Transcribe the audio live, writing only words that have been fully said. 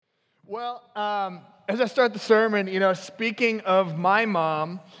Well, as I start the sermon, speaking of my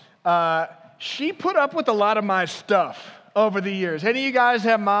mom, she put up with a lot of my stuff over the years. Any of you guys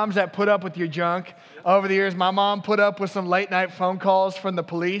have moms that put up with your junk over the years? My mom put up with some late night phone calls from the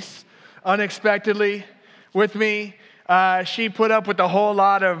police unexpectedly with me. She put up with a whole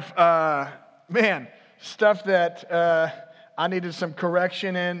lot of, stuff that I needed some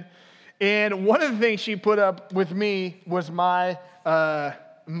correction in. And one of the things she put up with me was my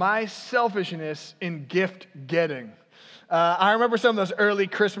selfishness in gift getting. I remember some of those early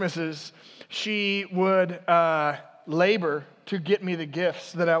Christmases, she would labor to get me the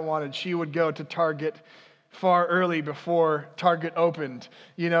gifts that I wanted. She would go to Target far early before Target opened,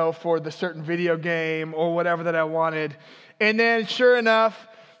 for the certain video game or whatever that I wanted. And then sure enough,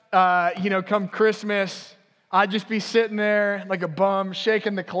 come Christmas, I'd just be sitting there like a bum,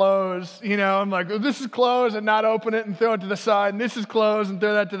 shaking the clothes. I'm like, oh, this is closed, and not open it and throw it to the side. And this is closed and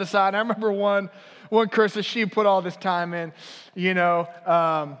throw that to the side. And I remember one Christmas, she put all this time in, and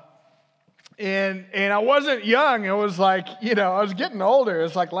I wasn't young. It was like, I was getting older. It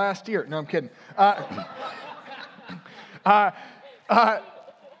was like last year. No, I'm kidding.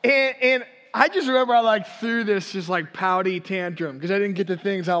 And I just remember I threw this just pouty tantrum because I didn't get the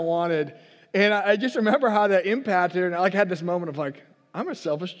things I wanted. And I just remember how that impacted her, and I had this moment of I'm a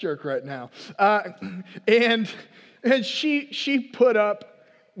selfish jerk right now. And she put up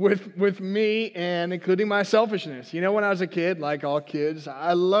with me, and including my selfishness. When I was a kid, like all kids,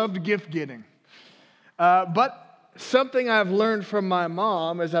 I loved gift getting. But something I've learned from my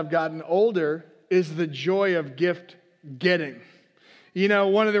mom as I've gotten older is the joy of gift getting.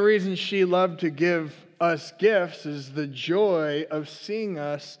 One of the reasons she loved to give us gifts is the joy of seeing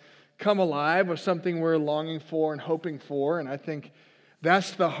us come alive with something we're longing for and hoping for. And I think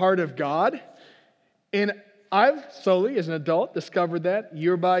that's the heart of God. And I've slowly, as an adult, discovered that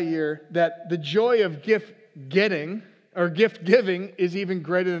year by year, that the joy of gift getting or gift giving is even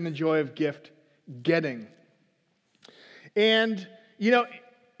greater than the joy of gift getting. And,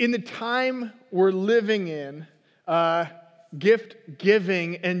 in the time we're living in, gift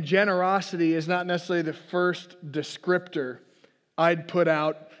giving and generosity is not necessarily the first descriptor I'd put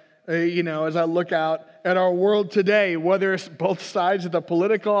out as I look out at our world today, whether it's both sides of the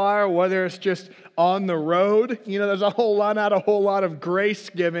political aisle, whether it's just on the road, there's not a whole lot of grace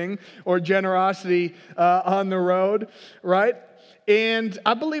giving or generosity on the road, right? And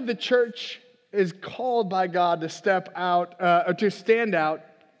I believe the church is called by God to step out, or to stand out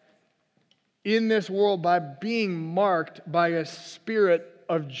in this world by being marked by a spirit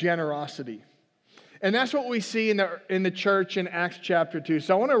of generosity. And that's what we see in the church in Acts chapter 2.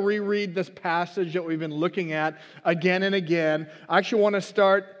 So I want to reread this passage that we've been looking at again and again. I actually want to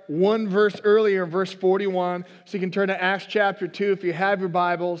start one verse earlier, verse 41. So you can turn to Acts chapter 2 if you have your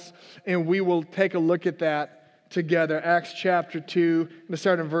Bibles, and we will take a look at that together. Acts chapter 2, I'm going to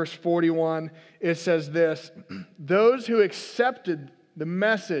start in verse 41. It says this: those who accepted the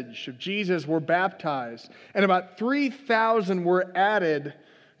message of Jesus were baptized, and about 3,000 were added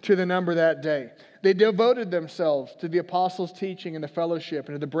to the number that day. They devoted themselves to the apostles' teaching and the fellowship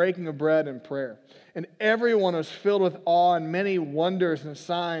and to the breaking of bread and prayer. And everyone was filled with awe, and many wonders and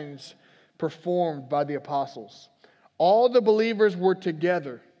signs performed by the apostles. All the believers were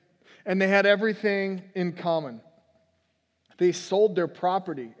together, and they had everything in common. They sold their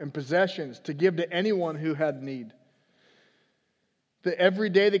property and possessions to give to anyone who had need. Every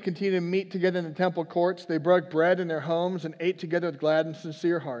day they continued to meet together in the temple courts. They broke bread in their homes and ate together with glad and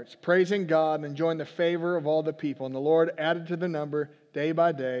sincere hearts, praising God and enjoying the favor of all the people. And the Lord added to the number day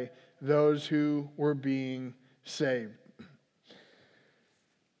by day those who were being saved.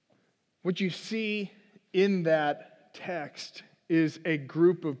 What you see in that text is a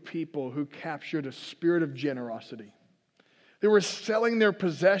group of people who captured a spirit of generosity. They were selling their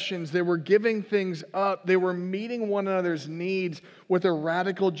possessions. They were giving things up. They were meeting one another's needs with a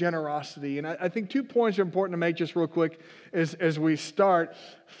radical generosity. And I think 2 points are important to make just real quick as we start.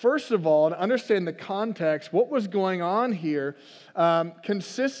 First of all, to understand the context, what was going on here,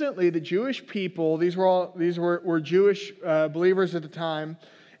 consistently the Jewish people, these were Jewish believers at the time,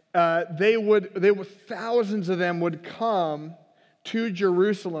 thousands of them would come to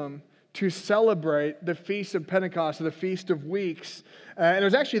Jerusalem to celebrate the Feast of Pentecost, or the Feast of Weeks. And it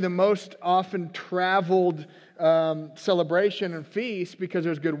was actually the most often traveled celebration and feast because there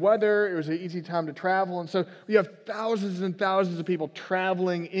was good weather, it was an easy time to travel. And so you have thousands and thousands of people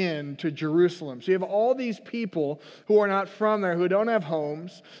traveling in to Jerusalem. So you have all these people who are not from there, who don't have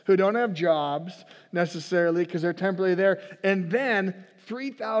homes, who don't have jobs necessarily because they're temporarily there. And then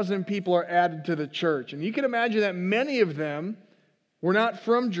 3,000 people are added to the church. And you can imagine that many of them were not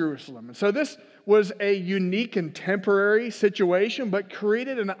from Jerusalem. And so this was a unique and temporary situation, but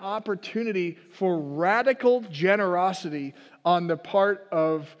created an opportunity for radical generosity on the part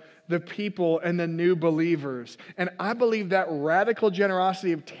of the people and the new believers. And I believe that radical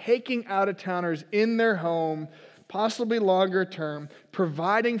generosity of taking out-of-towners in their home, possibly longer term,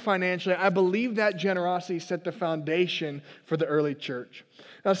 providing financially, I believe that generosity set the foundation for the early church.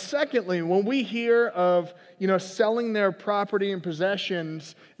 Now, secondly, when we hear of, selling their property and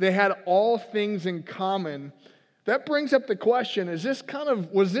possessions, they had all things in common. That brings up the question,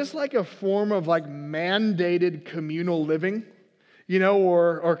 was this like a form of like mandated communal living?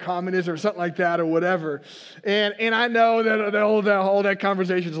 Or communism or something like that or whatever. And I know that all that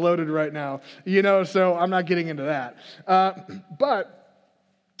conversation is loaded right now, so I'm not getting into that. But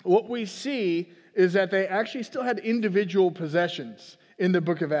what we see is that they actually still had individual possessions in the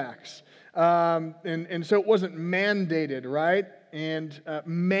book of Acts. And so it wasn't mandated, right? And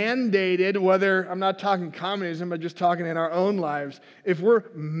mandated, whether, I'm not talking communism, but just talking in our own lives, if we're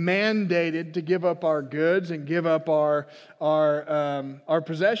mandated to give up our goods and give up our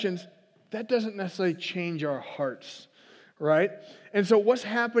possessions, that doesn't necessarily change our hearts, right? And so what's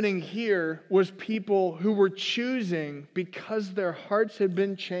happening here was people who were choosing, because their hearts had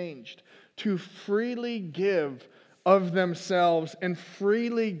been changed, to freely give of themselves and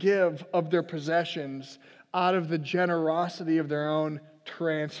freely give of their possessions out of the generosity of their own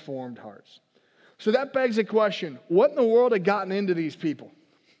transformed hearts. So that begs the question, what in the world had gotten into these people,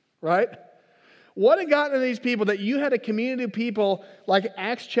 right? What had gotten into these people that you had a community of people, like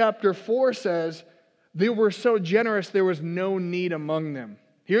Acts chapter 4 says, they were so generous there was no need among them.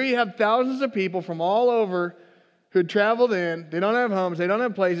 Here you have thousands of people from all over who traveled in, they don't have homes, they don't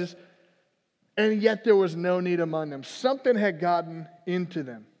have places, and yet there was no need among them. Something had gotten into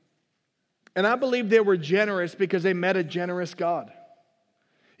them. And I believe they were generous because they met a generous God.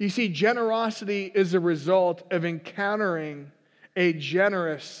 You see, generosity is a result of encountering a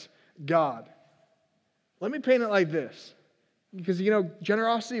generous God. Let me paint it like this. Because,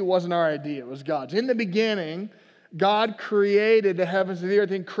 generosity wasn't our idea, it was God's. In the beginning, God created the heavens and the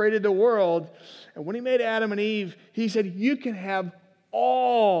earth and created the world. And when He made Adam and Eve, He said, you can have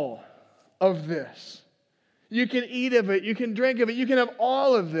all of this. You can eat of it, you can drink of it, you can have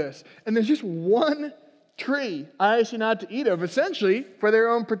all of this. And there's just one tree I ask you not to eat of, essentially for their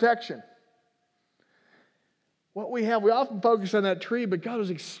own protection. What we often focus on that tree, but God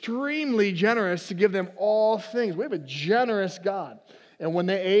was extremely generous to give them all things. We have a generous God. And when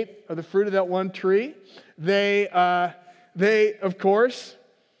they ate of the fruit of that one tree, they of course,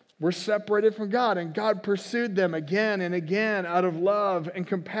 were separated from God, and God pursued them again and again out of love and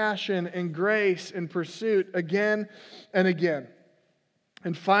compassion and grace and pursuit again and again.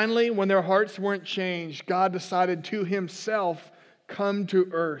 And finally, when their hearts weren't changed, God decided to Himself come to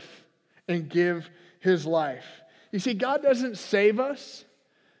earth and give His life. You see, God doesn't save us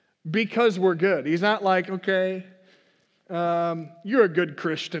because we're good. He's not like, okay, you're a good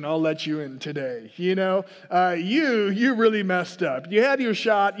Christian, I'll let you in today. You really messed up. You had your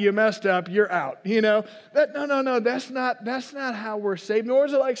shot, you messed up, you're out. No, that's not how we're saved. Nor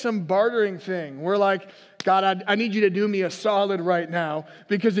is it like some bartering thing. We're like, God, I need you to do me a solid right now,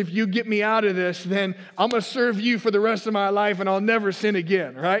 because if you get me out of this, then I'm going to serve you for the rest of my life and I'll never sin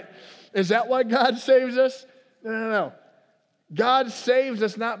again, right? Is that why God saves us? No. God saves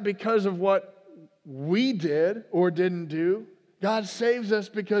us not because of what we did or didn't do. God saves us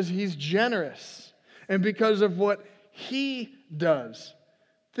because He's generous and because of what He does.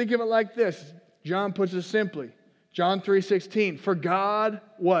 Think of it like this. John puts it simply. John 3:16. For God,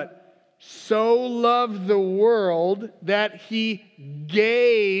 what? So loved the world that He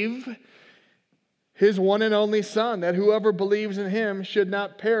gave His one and only Son, that whoever believes in Him should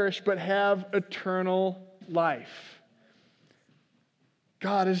not perish but have eternal life.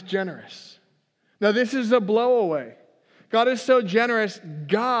 God is generous. Now, this is a blowaway. God is so generous,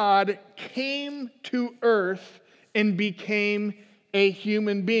 God came to earth and became a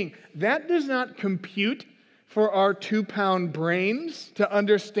human being. That does not compute for our 2-pound brains to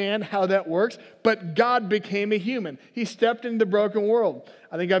understand how that works, but God became a human. He stepped into the broken world.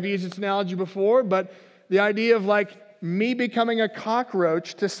 I think I've used this analogy before, but the idea of like me becoming a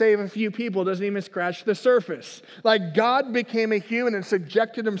cockroach to save a few people doesn't even scratch the surface. Like God became a human and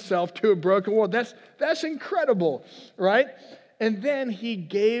subjected Himself to a broken world. That's incredible, right? And then He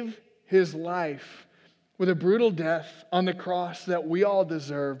gave His life with a brutal death on the cross that we all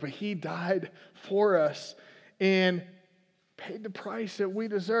deserve, but He died for us and paid the price that we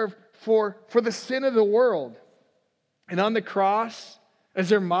deserve for the sin of the world. And on the cross, as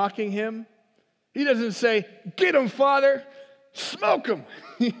they're mocking Him, He doesn't say, "Get him, Father." smoke them.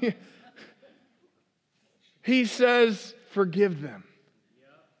 He says, forgive them.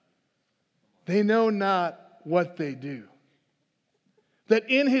 They know not what they do. That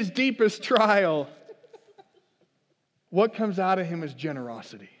in his deepest trial, what comes out of him is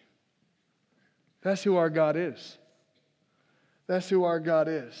generosity. That's who our God is. That's who our God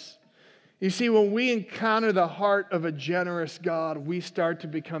is. You see, when we encounter the heart of a generous God, we start to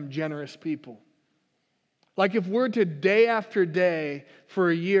become generous people. Like if we're to day after day for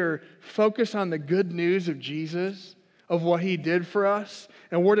a year focus on the good news of Jesus, of what he did for us,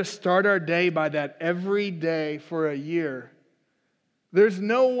 and we're to start our day by that every day for a year, there's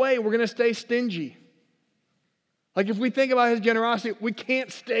no way we're going to stay stingy. Like if we think about his generosity, we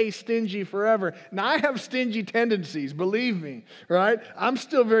can't stay stingy forever. Now I have stingy tendencies, believe me, right? I'm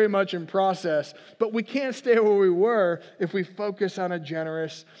still very much in process, but we can't stay where we were if we focus on a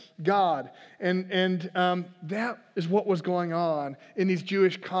generous God. And that is what was going on in these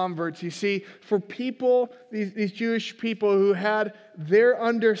Jewish converts. You see, for people, these Jewish people who had their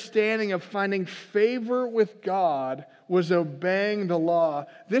understanding of finding favor with God was obeying the law.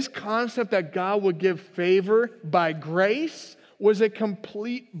 This concept that God would give favor by grace was a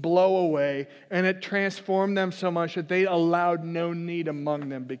complete blowaway, and it transformed them so much that they allowed no need among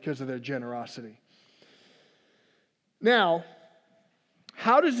them because of their generosity. Now,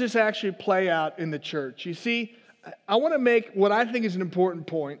 how does this actually play out in the church? You see, I want to make what I think is an important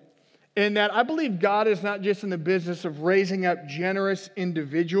point, in that I believe God is not just in the business of raising up generous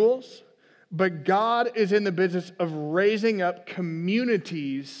individuals, but God is in the business of raising up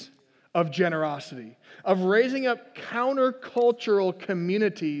communities of generosity, of raising up countercultural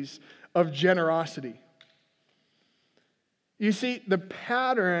communities of generosity. You see, the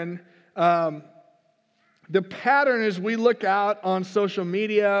pattern as we look out on social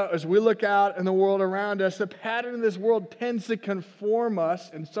media, as we look out in the world around us, the pattern in this world tends to conform us,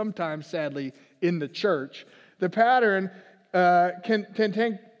 and sometimes, sadly, in the church, the pattern can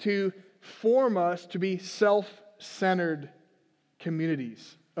tend to form us to be self-centered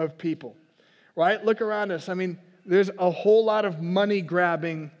communities of people, right? Look around us. I mean, there's a whole lot of money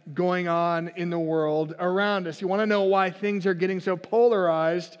grabbing going on in the world around us. You want to know why things are getting so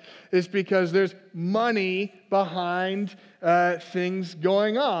polarized? It's because there's money behind things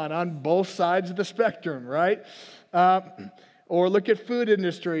going on both sides of the spectrum, right? Or look at food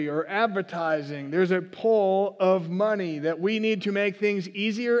industry or advertising. There's a pull of money that we need to make things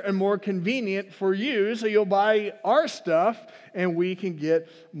easier and more convenient for you so you'll buy our stuff and we can get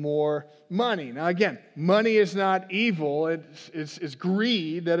more money. Now again, money is not evil. It's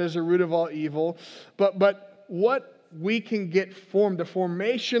greed that is the root of all evil. But what we can get formed, the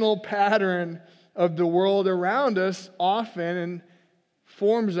formational pattern of the world around us often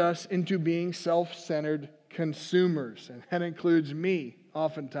forms us into being self-centered consumers, and that includes me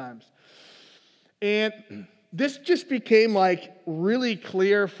oftentimes. And this just became like really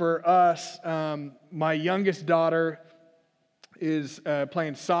clear for us. My youngest daughter is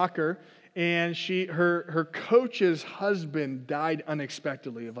playing soccer, and her coach's husband died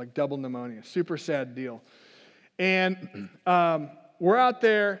unexpectedly of like double pneumonia. Super sad deal. And we're out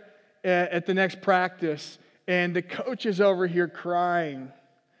there at the next practice, and the coach is over here crying.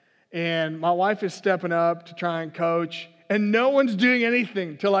 And my wife is stepping up to try and coach, and no one's doing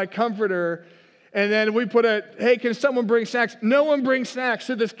anything to like comfort her. And then we put hey, can someone bring snacks? No one brings snacks.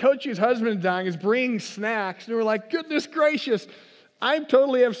 So this coach whose husband is dying is bringing snacks. And we're like, goodness gracious, I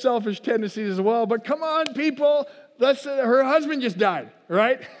totally have selfish tendencies as well, but come on, people, her husband just died,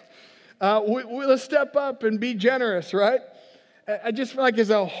 right? Let's step up and be generous, right? I just feel like as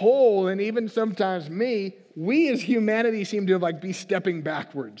a whole, and even sometimes me, we as humanity seem to like be stepping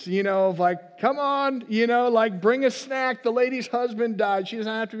backwards, of like, come on, like bring a snack. The lady's husband died. She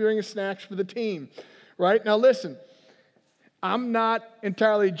doesn't have to be bringing snacks for the team, right? Now listen, I'm not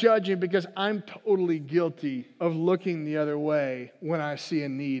entirely judging because I'm totally guilty of looking the other way when I see a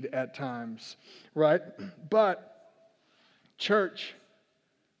need at times, right? But church,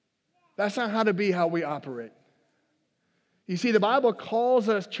 that's not how we operate. You see, the Bible calls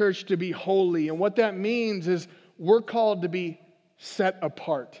us, church, to be holy. And what that means is we're called to be set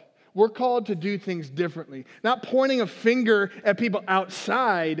apart. We're called to do things differently. Not pointing a finger at people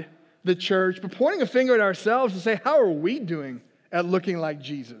outside the church, but pointing a finger at ourselves to say, how are we doing at looking like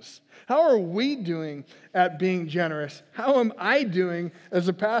Jesus? How are we doing at being generous? How am I doing as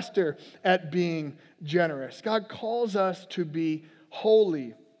a pastor at being generous? God calls us to be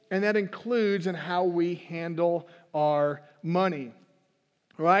holy, and that includes in how we handle our money,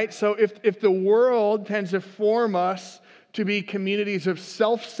 right? So if the world tends to form us to be communities of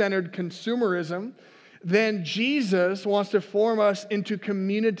self-centered consumerism, then Jesus wants to form us into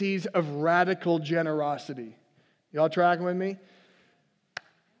communities of radical generosity. Y'all tracking with me?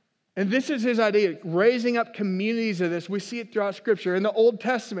 And this is his idea, raising up communities of this. We see it throughout Scripture. In the Old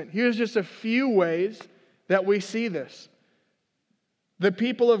Testament, here's just a few ways that we see this. The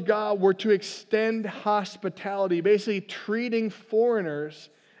people of God were to extend hospitality, basically treating foreigners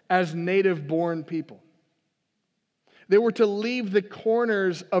as native-born people. They were to leave the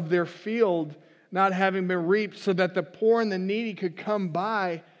corners of their field not having been reaped so that the poor and the needy could come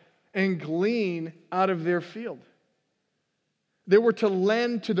by and glean out of their field. They were to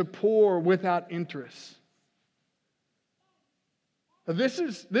lend to the poor without interest. Now, this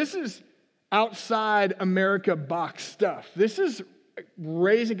is outside America box stuff. This is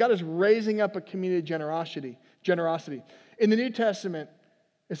God is raising up a community of generosity. In the New Testament,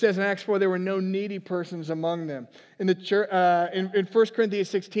 it says in Acts 4, there were no needy persons among them. In 1 Corinthians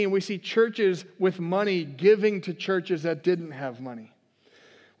 16, we see churches with money giving to churches that didn't have money.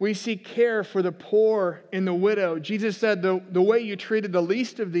 We see care for the poor and the widow. Jesus said, the way you treated the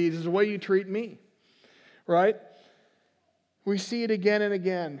least of these is the way you treat me, right? We see it again and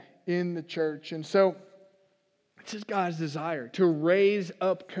again in the church. And so, this is God's desire, to raise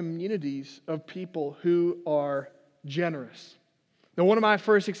up communities of people who are generous. Now, one of my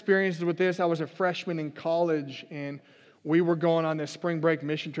first experiences with this, I was a freshman in college, and we were going on this spring break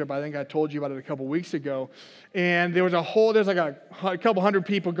mission trip. I think I told you about it a couple weeks ago. And there's like a couple hundred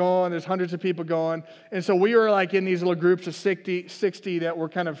people going. There's hundreds of people going. And so we were like in these little groups of 60 that were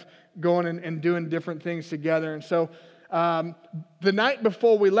kind of going and doing different things together. And so the night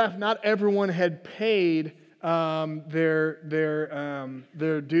before we left, not everyone had paid their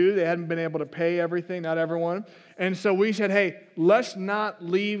due. They hadn't been able to pay everything, not everyone. And so we said, hey, let's not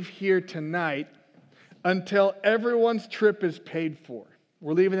leave here tonight until everyone's trip is paid for.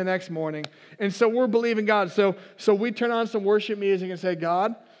 We're leaving the next morning. And so we're believing God. So we turn on some worship music and say,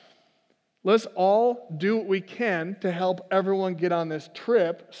 God, let's all do what we can to help everyone get on this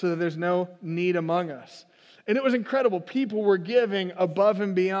trip so that there's no need among us. And it was incredible. People were giving above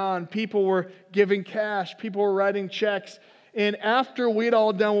and beyond. People were giving cash. People were writing checks. And after we'd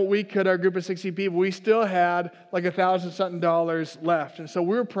all done what we could, our group of 60 people, we still had like $1,000-something left. And so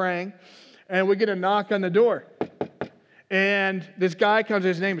we were praying, and we get a knock on the door. And this guy comes,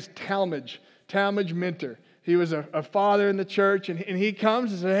 his name is Talmage Minter. He was a father in the church, and he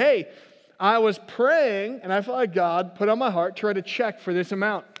comes and says, hey, I was praying, and I felt like God put on my heart to write a check for this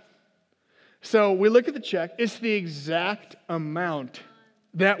amount. So we look at the check. It's the exact amount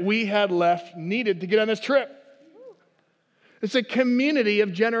that we had left needed to get on this trip. It's a community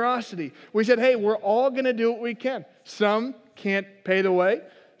of generosity. We said, hey, we're all going to do what we can. Some can't pay the way.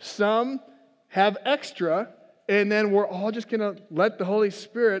 Some have extra. And then we're all just going to let the Holy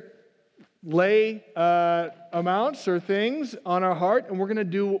Spirit lay amounts or things on our heart, and we're going to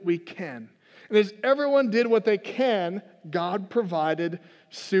do what we can. And as everyone did what they can, God provided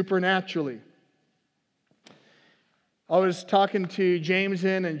supernaturally. I was talking to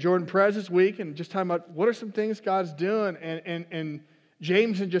Jameson and Jordan Perez this week and just talking about what are some things God's doing. And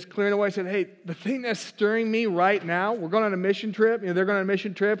Jameson just clearing away said, hey, the thing that's stirring me right now, we're going on a mission trip. They're going on a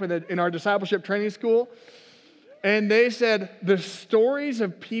mission trip in our discipleship training school. And they said the stories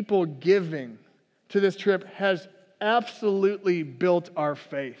of people giving to this trip has absolutely built our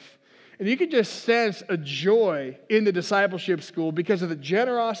faith. And you could just sense a joy in the discipleship school because of the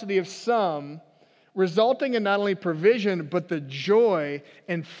generosity of some, resulting in not only provision, but the joy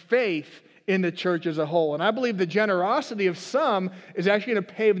and faith in the church as a whole. And I believe the generosity of some is actually going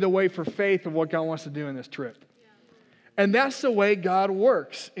to pave the way for faith of what God wants to do in this trip. And that's the way God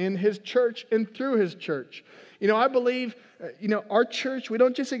works in His church and through His church. I believe, our church, we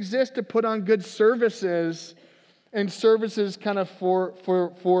don't just exist to put on good services and services kind of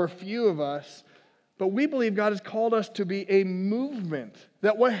for a few of us, but we believe God has called us to be a movement,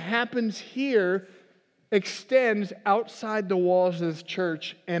 that what happens here extends outside the walls of this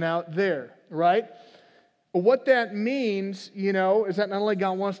church and out there, right? But what that means, is that not only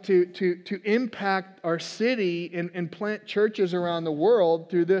God wants to impact our city and plant churches around the world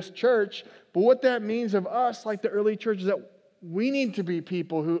through this church, but what that means of us, like the early church, is that we need to be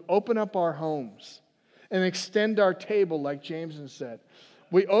people who open up our homes and extend our table, like Jameson said.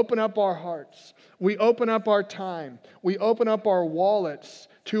 We open up our hearts. We open up our time. We open up our wallets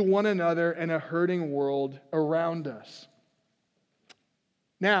to one another in a hurting world around us.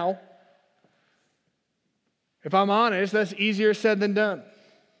 Now, if I'm honest, that's easier said than done.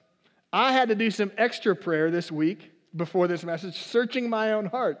 I had to do some extra prayer this week before this message, searching my own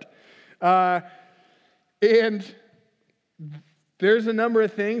heart. And there's a number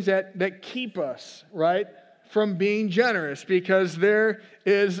of things that keep us, right, from being generous, because there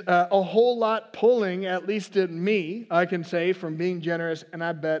is a whole lot pulling, at least at me, I can say, from being generous, and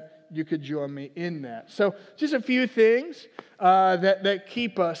I bet you could join me in that. So just a few things that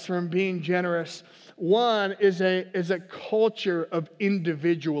keep us from being generous. One is a culture of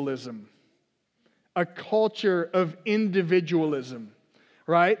individualism. A culture of individualism,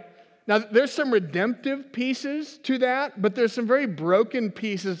 right? Now, there's some redemptive pieces to that, but there's some very broken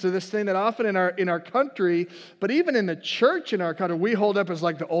pieces to this thing that often in our country, but even in the church in our country, we hold up as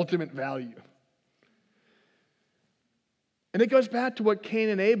like the ultimate value. And it goes back to what Cain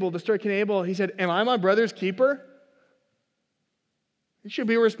and Abel, the story of Cain and Abel, he said, am I my brother's keeper? He should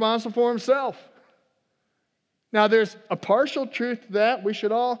be responsible for himself. Now, there's a partial truth to that. We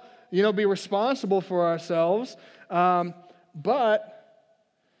should all, be responsible for ourselves. But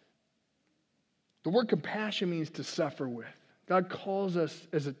the word compassion means to suffer with. God calls us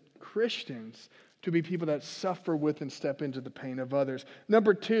as Christians to be people that suffer with and step into the pain of others.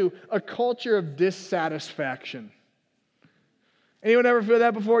 Number two, a culture of dissatisfaction. Anyone ever feel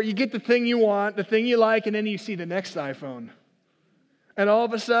that before? You get the thing you want, the thing you like, and then you see the next iPhone. And all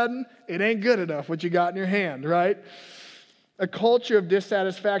of a sudden, it ain't good enough what you got in your hand, right? A culture of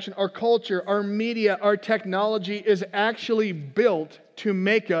dissatisfaction. Our culture, our media, our technology is actually built to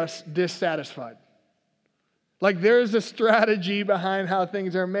make us dissatisfied. Like there's a strategy behind how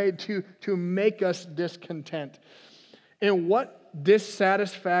things are made to make us discontent. And what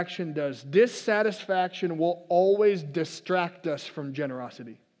dissatisfaction does, dissatisfaction will always distract us from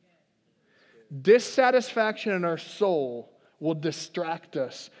generosity. Dissatisfaction in our soul will distract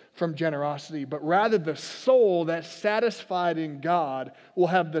us from generosity, but rather the soul that's satisfied in God will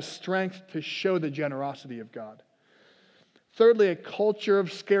have the strength to show the generosity of God. Thirdly, a culture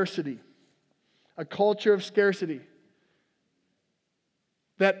of scarcity. A culture of scarcity.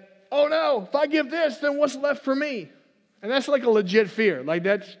 That, oh no, if I give this, then what's left for me? And that's like a legit fear. Like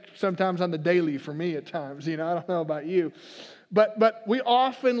that's sometimes on the daily for me at times. I don't know about you. But we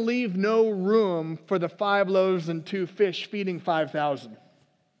often leave no room for the 5 loaves and 2 fish feeding 5,000.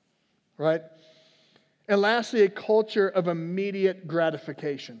 Right? And lastly, a culture of immediate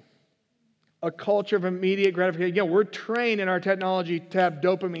gratification. A culture of immediate gratification. Again, we're trained in our technology to have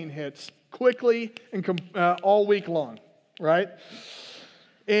dopamine hits quickly and all week long. Right?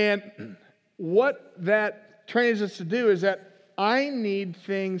 And what that trains us to do is that I need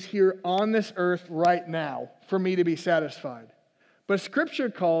things here on this earth right now for me to be satisfied. But Scripture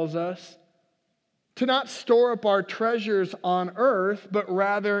calls us to not store up our treasures on earth, but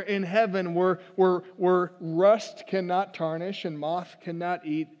rather in heaven where rust cannot tarnish and moth cannot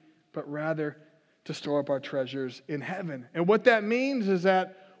eat, but rather to store up our treasures in heaven. And what that means is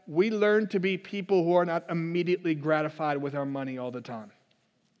that we learn to be people who are not immediately gratified with our money all the time.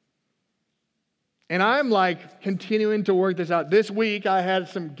 And I'm like continuing to work this out. This week I had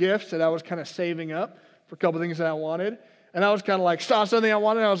some gifts that I was kind of saving up for a couple things that I wanted. And I was kind of like, saw something I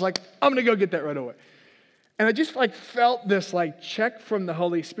wanted, and I was like, I'm going to go get that right away. And I just like felt this like check from the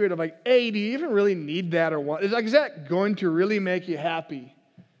Holy Spirit of like, A, do you even really need that or what? It's like, is that going to really make you happy?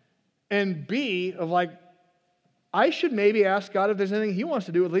 And B, of like, I should maybe ask God if there's anything He wants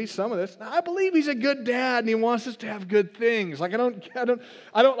to do with at least some of this. Now, I believe He's a good dad and He wants us to have good things. Like I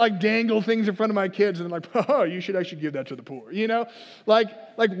don't like dangle things in front of my kids and I'm like, oh, I should give that to the poor.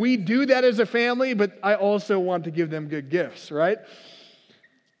 Like we do that as a family, but I also want to give them good gifts, right?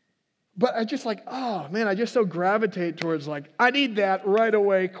 But I just like, oh man, I just so gravitate towards like, I need that right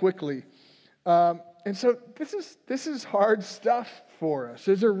away, quickly. And so this is hard stuff for us.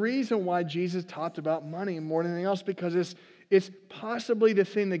 There's a reason why Jesus talked about money more than anything else, because it's possibly the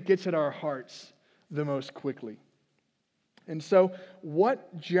thing that gets at our hearts the most quickly. And so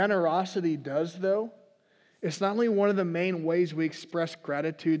what generosity does, though, it's not only one of the main ways we express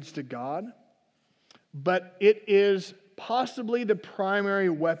gratitudes to God, but it is possibly the primary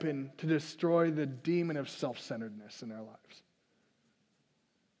weapon to destroy the demon of self-centeredness in our lives.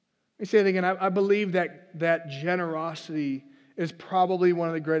 Let me say it again. I believe that generosity is probably one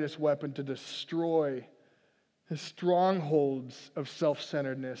of the greatest weapons to destroy the strongholds of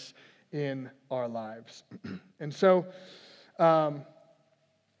self-centeredness in our lives. And so,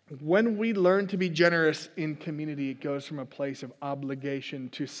 when we learn to be generous in community, it goes from a place of obligation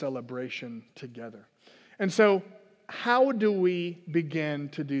to celebration together. And so, how do we begin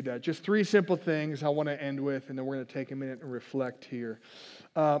to do that? Just 3 simple things I want to end with, and then we're going to take a minute and reflect here.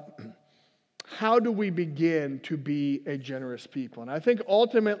 How do we begin to be a generous people? And I think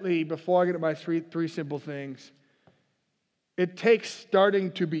ultimately, before I get to my three simple things, it takes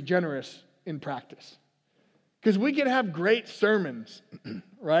starting to be generous in practice. Because we can have great sermons,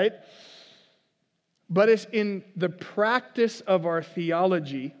 right? But it's in the practice of our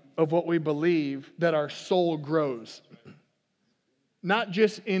theology, of what we believe, that our soul grows. Not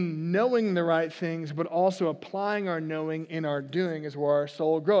just in knowing the right things, but also applying our knowing in our doing is where our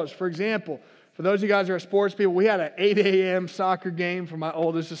soul grows. For example, for those of you guys who are sports people, we had an 8 a.m. soccer game for my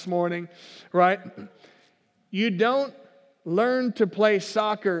oldest this morning, right? You don't learn to play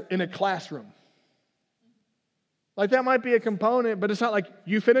soccer in a classroom. Like that might be a component, but it's not like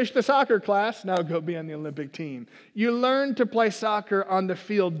you finished the soccer class, now go be on the Olympic team. You learn to play soccer on the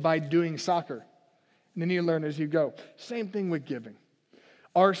field by doing soccer. And then you learn as you go. Same thing with giving.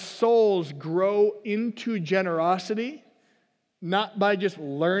 Our souls grow into generosity, not by just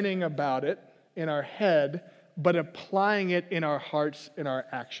learning about it in our head, but applying it in our hearts and our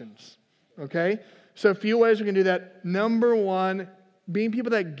actions. Okay? So a few ways we can do that. Number one, being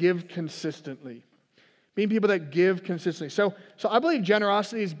people that give consistently. Being people that give consistently. So I believe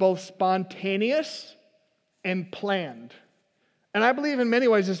generosity is both spontaneous and planned. And I believe in many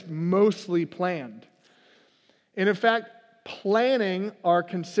ways it's mostly planned. And in fact, planning our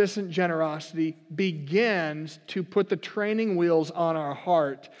consistent generosity begins to put the training wheels on our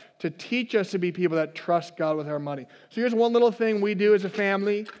heart to teach us to be people that trust God with our money. So here's one little thing we do as a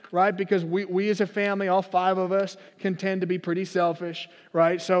family, right? Because we as a family, all 5 of us, can tend to be pretty selfish,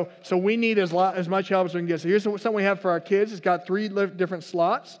 right? So we need as much help as we can get. So here's something we have for our kids. It's got 3 different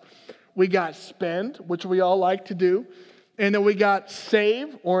slots. We got spend, which we all like to do. And then we got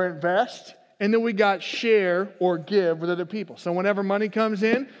save or invest. And then we got share or give with other people. So whenever money comes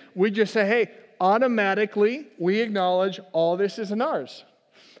in, we just say, hey, automatically, we acknowledge all this isn't ours.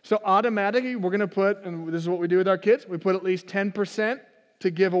 So automatically, we're going to put, and this is what we do with our kids, we put at least 10% to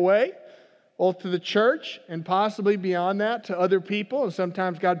give away, both to the church and possibly beyond that to other people. And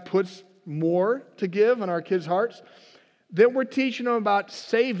sometimes God puts more to give in our kids' hearts. Then we're teaching them about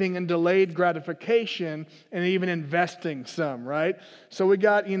saving and delayed gratification and even investing some, right? So we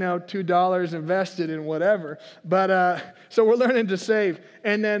got, $2 invested in whatever. But so we're learning to save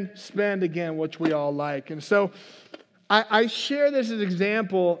and then spend again, which we all like. And so I share this as an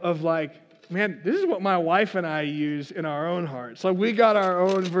example of man, this is what my wife and I use in our own hearts. Like we got our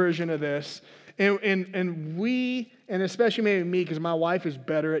own version of this. And we, and especially maybe me, because my wife is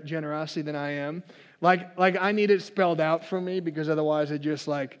better at generosity than I am. Like I need it spelled out for me because otherwise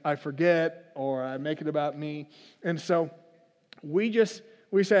I forget or I make it about me. And so we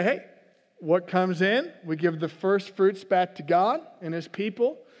say, hey, what comes in, we give the first fruits back to God and His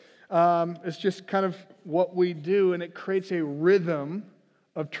people. It's just kind of what we do, and it creates a rhythm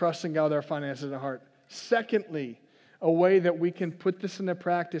of trusting God with our finances and our heart. Secondly, a way that we can put this into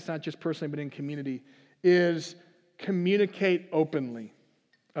practice, not just personally but in community, is communicate openly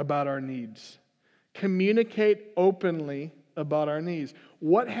about our needs. Communicate openly about our needs.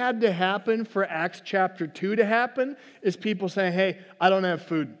 What had to happen for Acts chapter 2 to happen is people saying, hey, I don't have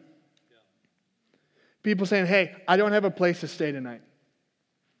food. People saying, hey, I don't have a place to stay tonight.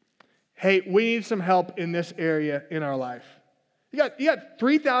 Hey, we need some help in this area in our life. You got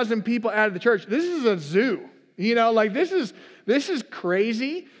 3,000 people out of the church. This is a zoo. This is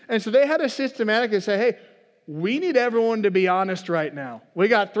crazy. And so they had to systematically say, hey, we need everyone to be honest right now. We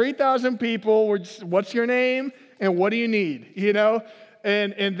got 3,000 people. What's your name? And what do you need?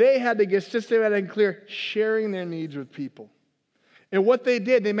 And they had to get systematic and clear, sharing their needs with people. And what they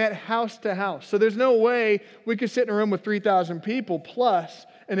did, they met house to house. So there's no way we could sit in a room with 3,000 people plus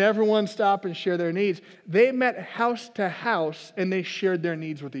and everyone stop and share their needs. They met house to house and they shared their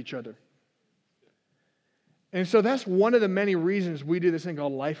needs with each other. And so that's one of the many reasons we do this thing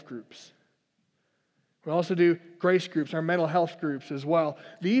called life groups. We also do grace groups, our mental health groups as well.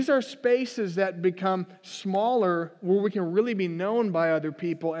 These are spaces that become smaller where we can really be known by other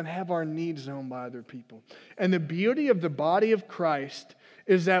people and have our needs known by other people. And the beauty of the body of Christ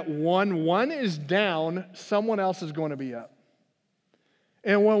is that when one is down, someone else is going to be up.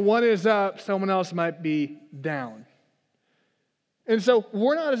 And when one is up, someone else might be down. And so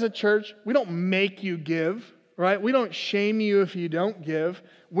we're not as a church, we don't make you give. Right? We don't shame you if you don't give.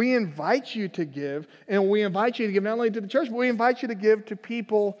 We invite you to give, and we invite you to give not only to the church, but we invite you to give to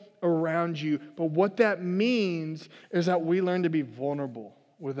people around you. But what that means is that we learn to be vulnerable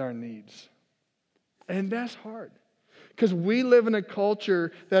with our needs. And that's hard. Because we live in a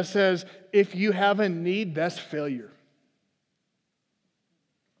culture that says, if you have a need, that's failure.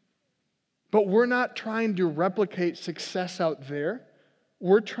 But we're not trying to replicate success out there.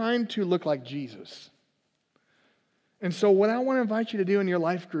 We're trying to look like Jesus. And so what I want to invite you to do in your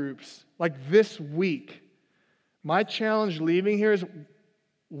life groups, like this week, my challenge leaving here is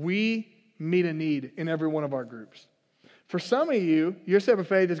we meet a need in every one of our groups. For some of you, your step of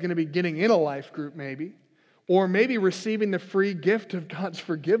faith is going to be getting in a life group maybe, or maybe receiving the free gift of God's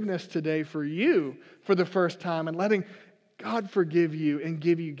forgiveness today for you for the first time and letting God forgive you and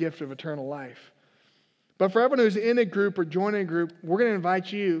give you gift of eternal life. But for everyone who's in a group or joining a group, we're going to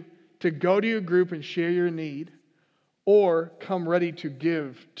invite you to go to your group and share your need, or come ready to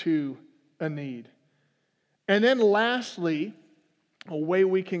give to a need. And then lastly, a way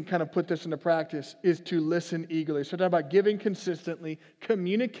we can kind of put this into practice is to listen eagerly. So talk about giving consistently,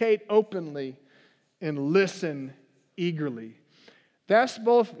 communicate openly, and listen eagerly. That's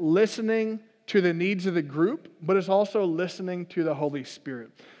both listening to the needs of the group, but it's also listening to the Holy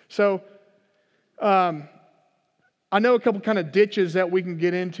Spirit. So I know a couple kind of ditches that we can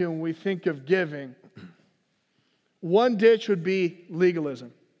get into when we think of giving. One ditch would be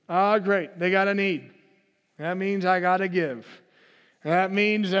legalism. Oh, great, they got a need. That means I got to give. That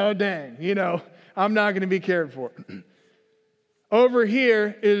means, oh, dang, I'm not going to be cared for. Over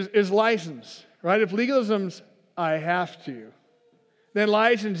here is license, right? If legalism's, I have to, then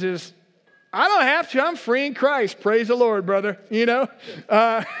license is, I don't have to, I'm free in Christ. Praise the Lord, brother,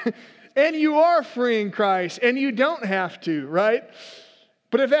 And you are free in Christ, and you don't have to, right?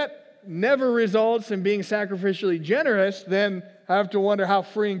 But if that never results in being sacrificially generous, then I have to wonder how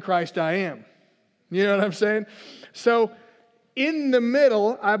free in Christ I am. You know what I'm saying? So in the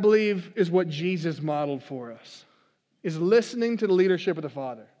middle, I believe, is what Jesus modeled for us, is listening to the leadership of the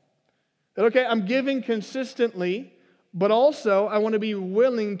Father. That, okay, I'm giving consistently, but also I want to be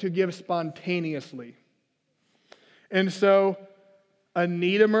willing to give spontaneously. And so a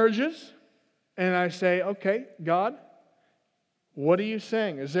need emerges, and I say, okay, God, what are you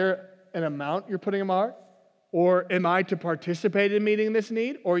saying? Is there an amount you're putting in my heart? Or am I to participate in meeting this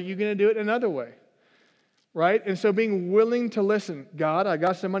need? Or are you going to do it another way? Right? And so being willing to listen. God, I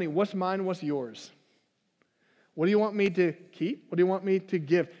got some money. What's mine? What's yours? What do you want me to keep? What do you want me to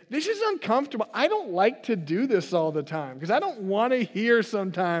give? This is uncomfortable. I don't like to do this all the time because I don't want to hear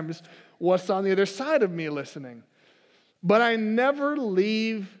sometimes what's on the other side of me listening. But I never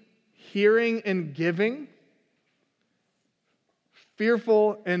leave hearing and giving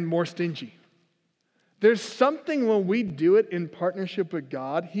fearful and more stingy. There's something when we do it in partnership with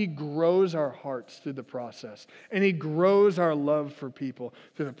God, He grows our hearts through the process. And He grows our love for people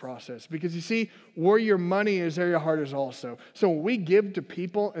through the process. Because you see, where your money is, there your heart is also. So when we give to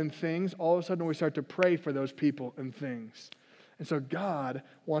people and things, all of a sudden we start to pray for those people and things. And so God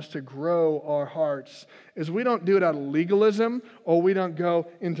wants to grow our hearts. As we don't do it out of legalism, or we don't go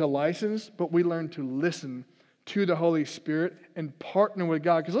into license, but we learn to listen to the Holy Spirit and partner with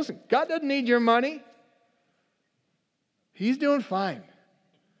God. Because listen, God doesn't need your money. He's doing fine.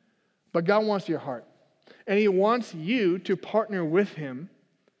 But God wants your heart. And He wants you to partner with Him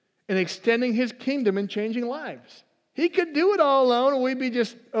in extending His kingdom and changing lives. He could do it all alone and we'd be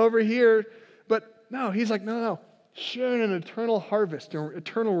just over here. But no, He's like, no. Sharing an eternal harvest or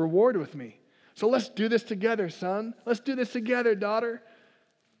eternal reward with me. So let's do this together, son. Let's do this together, daughter.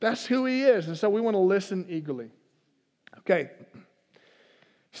 That's who He is. And so we want to listen eagerly. Okay.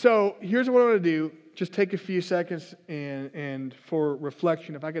 So here's what I want to do. Just take a few seconds and for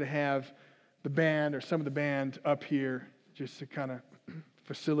reflection, if I could have the band or some of the band up here just to kind of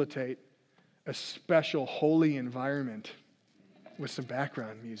facilitate a special holy environment with some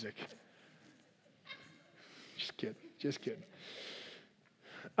background music. Just kidding.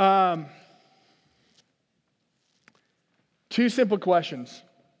 Two simple questions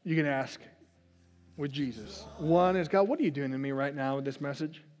you can ask with Jesus. One is, God, what are you doing to me right now with this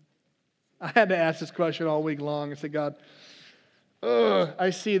message? I had to ask this question all week long and say, God,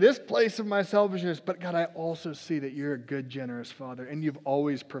 I see this place of my selfishness, but God, I also see that you're a good, generous Father, and you've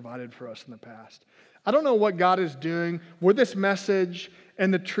always provided for us in the past. I don't know what God is doing, where this message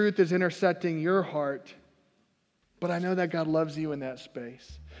and the truth is intersecting your heart, but I know that God loves you in that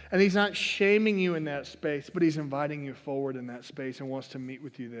space. And He's not shaming you in that space, but He's inviting you forward in that space and wants to meet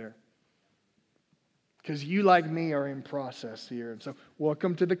with you there. Because you, like me, are in process here. And so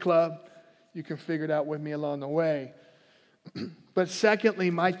welcome to the club. You can figure it out with me along the way. But secondly,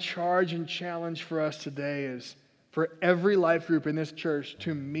 my charge and challenge for us today is for every life group in this church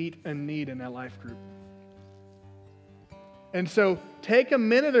to meet a need in that life group. And so take a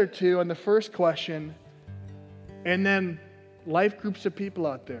minute or two on the first question. And then life groups of people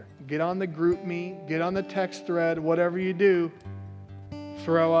out there. Get on the group me, get on the text thread, whatever you do,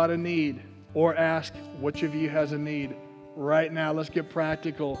 throw out a need or ask which of you has a need. Right now, let's get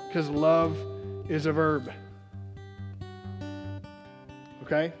practical because love is a verb.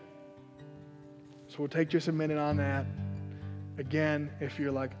 Okay? So we'll take just a minute on that. Again, if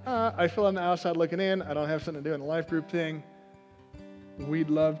you're like, I feel on the outside looking in, I don't have something to do in a life group thing, we'd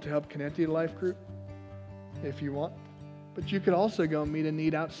love to help connect you to life group if you want. But you could also go meet a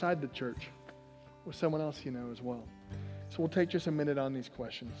need outside the church with someone else you know as well. So we'll take just a minute on these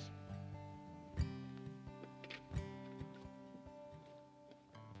questions.